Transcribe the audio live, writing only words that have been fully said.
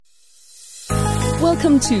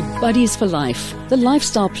Welcome to Buddies for Life, the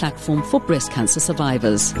lifestyle platform for breast cancer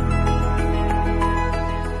survivors.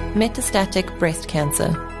 Metastatic breast cancer.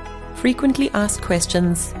 Frequently asked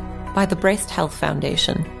questions by the Breast Health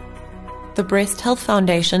Foundation. The Breast Health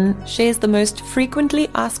Foundation shares the most frequently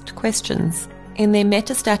asked questions in their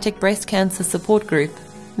metastatic breast cancer support group,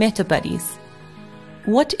 MetaBuddies.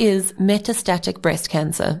 What is metastatic breast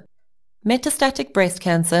cancer? Metastatic breast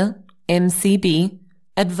cancer, MCB,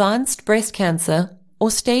 advanced breast cancer, or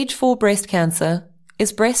stage 4 breast cancer,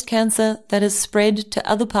 is breast cancer that has spread to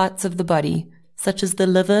other parts of the body, such as the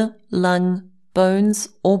liver, lung, bones,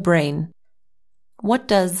 or brain. What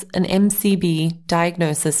does an MCB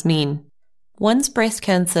diagnosis mean? Once breast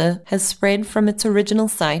cancer has spread from its original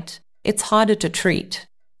site, it's harder to treat.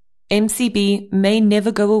 MCB may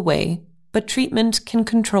never go away, but treatment can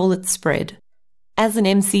control its spread. As an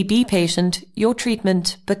MCB patient, your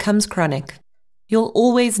treatment becomes chronic. You'll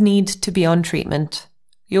always need to be on treatment.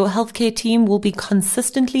 Your healthcare team will be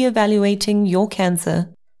consistently evaluating your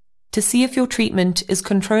cancer to see if your treatment is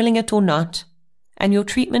controlling it or not, and your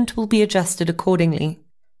treatment will be adjusted accordingly.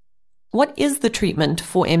 What is the treatment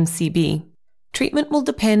for MCB? Treatment will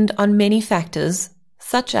depend on many factors,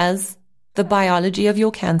 such as the biology of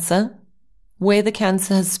your cancer, where the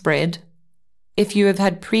cancer has spread, if you have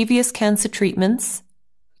had previous cancer treatments,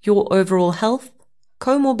 your overall health,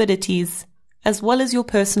 comorbidities, as well as your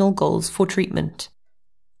personal goals for treatment.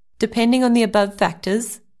 Depending on the above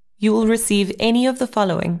factors, you will receive any of the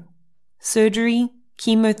following: surgery,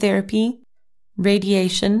 chemotherapy,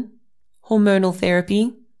 radiation, hormonal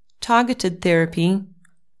therapy, targeted therapy,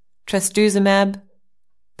 trastuzumab,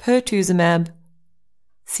 pertuzumab,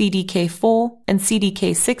 CDK4 and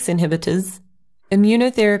CDK6 inhibitors,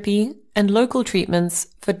 immunotherapy, and local treatments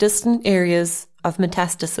for distant areas of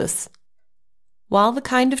metastasis. While the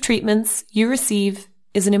kind of treatments you receive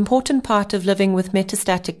is an important part of living with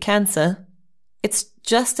metastatic cancer, it's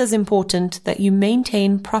just as important that you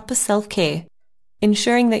maintain proper self-care,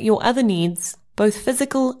 ensuring that your other needs, both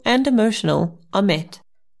physical and emotional, are met.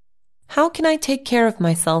 How can I take care of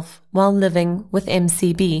myself while living with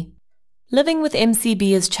MCB? Living with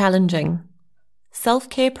MCB is challenging.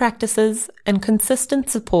 Self-care practices and consistent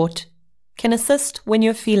support can assist when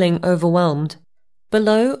you're feeling overwhelmed.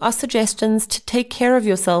 Below are suggestions to take care of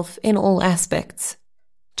yourself in all aspects.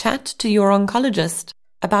 Chat to your oncologist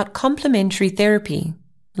about complementary therapy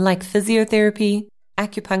like physiotherapy,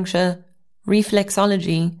 acupuncture,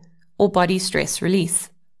 reflexology, or body stress release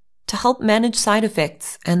to help manage side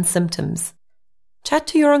effects and symptoms. Chat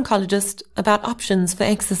to your oncologist about options for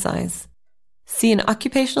exercise. See an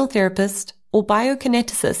occupational therapist or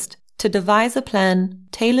biokineticist to devise a plan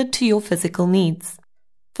tailored to your physical needs.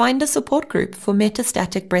 Find a support group for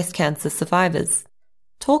metastatic breast cancer survivors.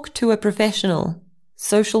 Talk to a professional,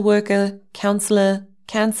 social worker, counselor,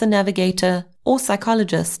 cancer navigator, or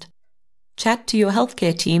psychologist. Chat to your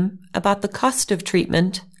healthcare team about the cost of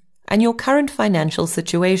treatment and your current financial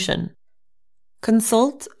situation.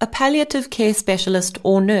 Consult a palliative care specialist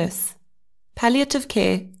or nurse. Palliative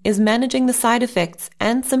care is managing the side effects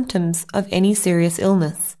and symptoms of any serious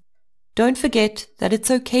illness. Don't forget that it's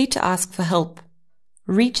okay to ask for help.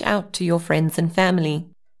 Reach out to your friends and family.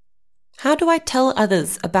 How do I tell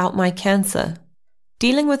others about my cancer?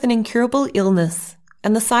 Dealing with an incurable illness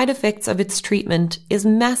and the side effects of its treatment is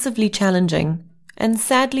massively challenging, and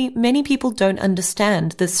sadly, many people don't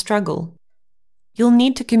understand this struggle. You'll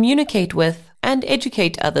need to communicate with and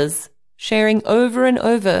educate others, sharing over and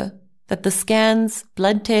over that the scans,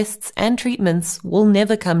 blood tests, and treatments will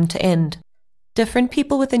never come to end. Different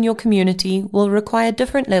people within your community will require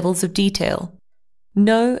different levels of detail.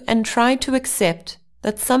 Know and try to accept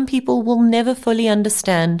that some people will never fully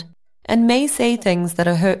understand and may say things that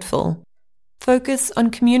are hurtful. Focus on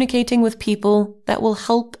communicating with people that will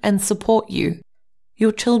help and support you,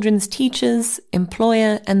 your children's teachers,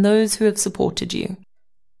 employer, and those who have supported you.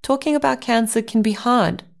 Talking about cancer can be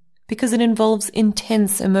hard because it involves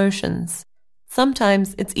intense emotions.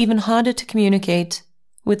 Sometimes it's even harder to communicate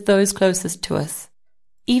with those closest to us.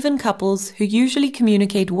 Even couples who usually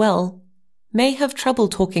communicate well may have trouble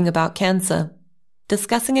talking about cancer.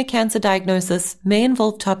 Discussing a cancer diagnosis may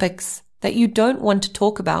involve topics that you don't want to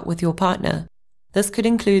talk about with your partner. This could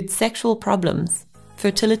include sexual problems,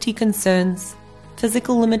 fertility concerns,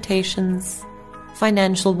 physical limitations,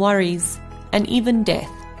 financial worries, and even death.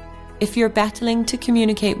 If you're battling to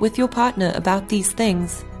communicate with your partner about these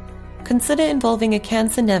things, consider involving a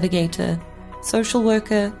cancer navigator, social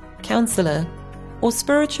worker, counselor, or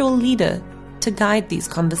spiritual leader to guide these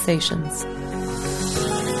conversations.